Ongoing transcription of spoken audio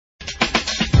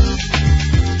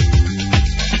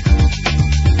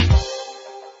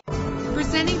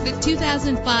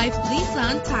2005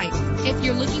 Nissan Type. If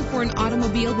you're looking for an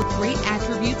automobile with great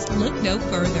attributes, look no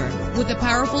further. With a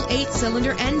powerful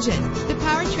 8-cylinder engine, the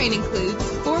powertrain includes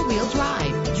 4-wheel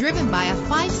drive, driven by a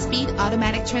 5-speed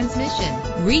automatic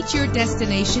transmission. Reach your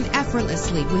destination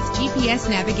effortlessly with GPS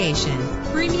navigation.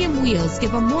 Premium wheels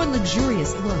give a more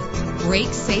luxurious look.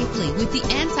 Brake safely with the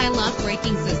anti-lock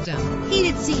braking system.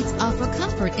 Heated seats offer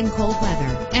comfort in cold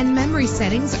weather, and memory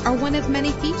settings are one of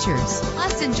many features.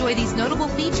 Plus, enjoy these notable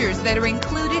features that are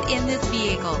included in this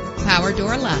vehicle: power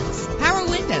door locks, power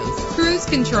windows, cruise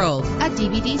control, a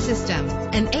DVD system,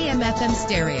 an AM/FM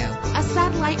stereo, a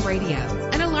satellite radio,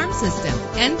 an alarm system.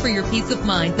 And for your peace of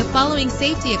mind, the following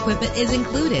safety equipment is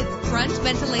included: front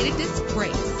ventilated disc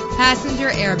brakes, passenger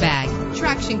airbag,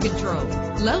 traction control,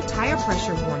 low tire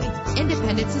pressure warning,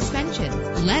 independent suspension.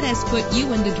 Let us put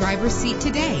you in the driver's seat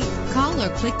today. Call or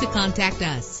click to contact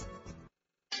us.